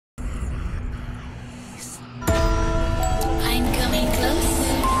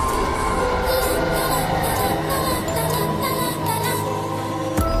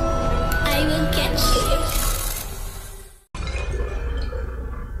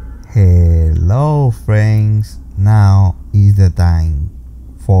Hello friends, now is the time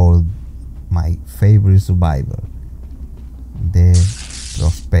for my favorite survivor, the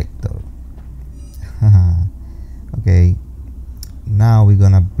prospector. Okay, now we're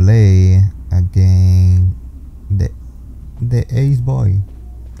gonna play again the ace boy.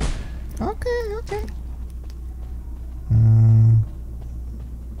 Okay. I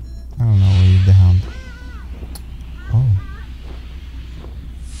don't know where is the hunt. Oh,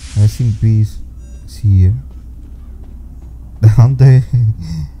 rest in peace. It's here. The hunter.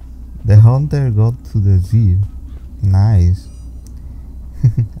 The hunter got to the zoo. Nice.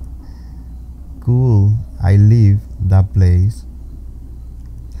 Cool. I leave that place.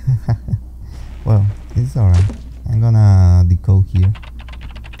 Well, it's alright. I'm gonna decode here.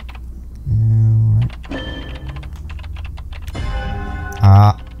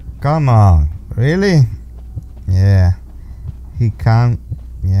 Alright. Come on. Really? Yeah. He can't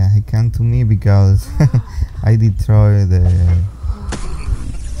to me because I destroyed the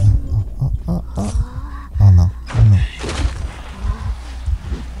oh no. Okay.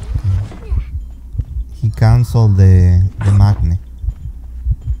 He canceled the magnet.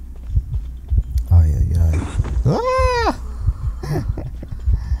 Ah!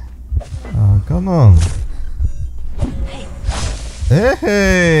 Oh, come on.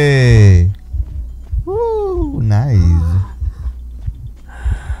 Hey! Woo, nice.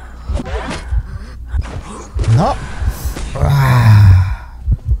 No! Ah,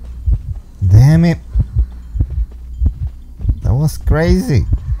 damn it! That was crazy.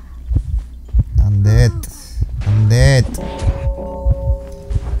 I'm dead.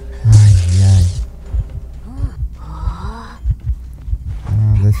 Ay.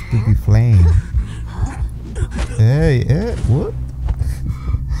 The stupid flame. Hey, what?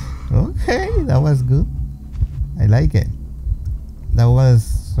 Okay, that was good. I like it. That was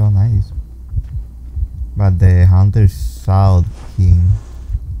so nice. But the hunter saw him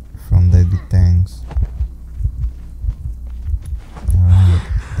from the distance. Alright.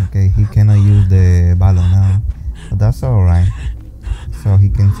 Okay, he cannot use the ballon now. But that's alright. So he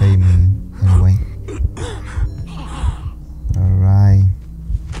can save me anyway. Alright.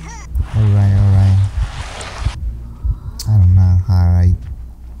 I don't know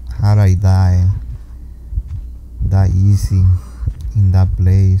how I die that easy in that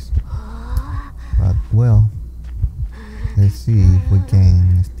place. But well, let's see if we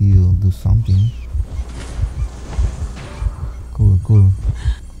can still do something. Cool.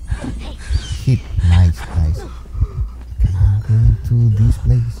 Hit. Nice. Okay, I'm going to this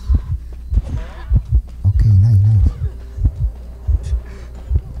place. Okay, nice.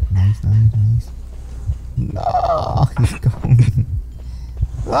 No, he's coming.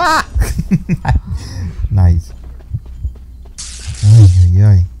 Ah! Nice.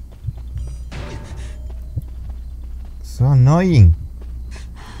 Ay. So annoying.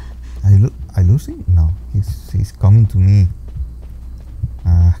 I losing? No, he's coming to me.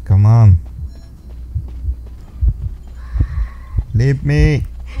 Come on. Leave me.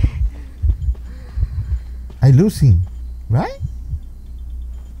 I losing, right?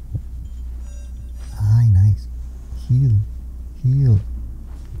 Ay, nice. Heal.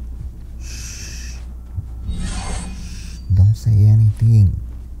 Shh. Don't say anything.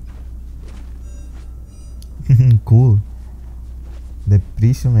 Cool. The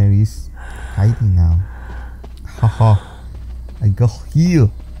prisoner is hiding now. Haha. I got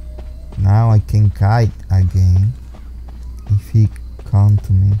healed. Now I can kite again if he come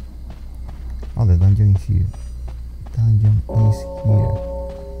to me. Oh, the dungeon is here.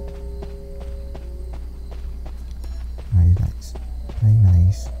 Very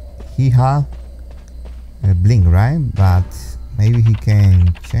nice. He have a blink, right? But maybe he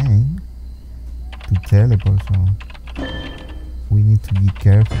can change to teleport, so we need to be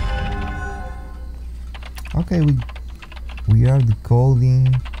careful. Okay, we are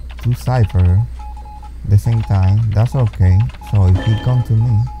decoding two cipher the same time. That's okay. So if he come to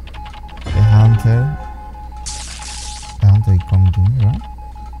me, the hunter is coming to me, right?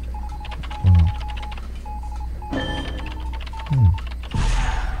 Or no?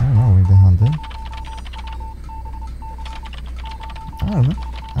 I don't know where the hunter. I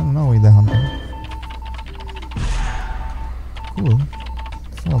don't know where the hunter. Cool.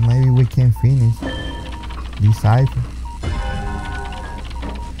 So maybe we can finish this cipher.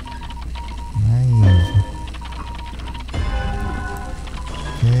 Nice.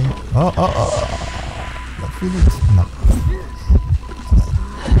 Okay. Let's finish. No.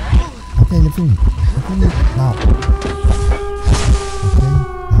 Okay, let's finish. Now. Okay,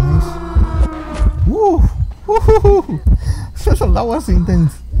 nice. Woo! That was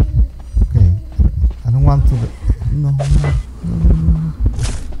intense. I don't want to. No.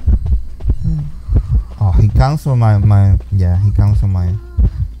 Oh, he canceled my. Yeah, he canceled my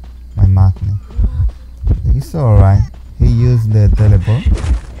magnet. It's alright. He used the teleport,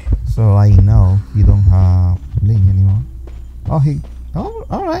 so I know he don't have link anymore. Oh,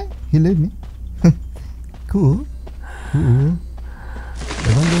 alright. He leave me. Cool. But I'm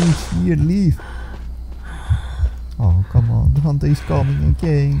going here. Leave. Oh, come on. The hunter is coming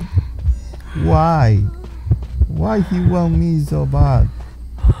again. Why? Why he want me so bad?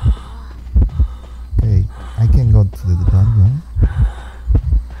 Okay, I can go to the dungeon.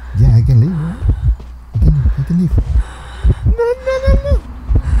 Yeah, I can leave, right? I can leave. No.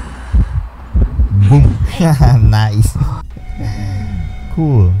 Boom. Nice.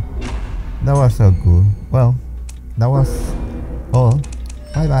 Cool. That was so cool. Well, that was all.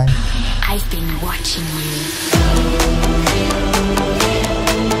 Bye bye. I've been watching you.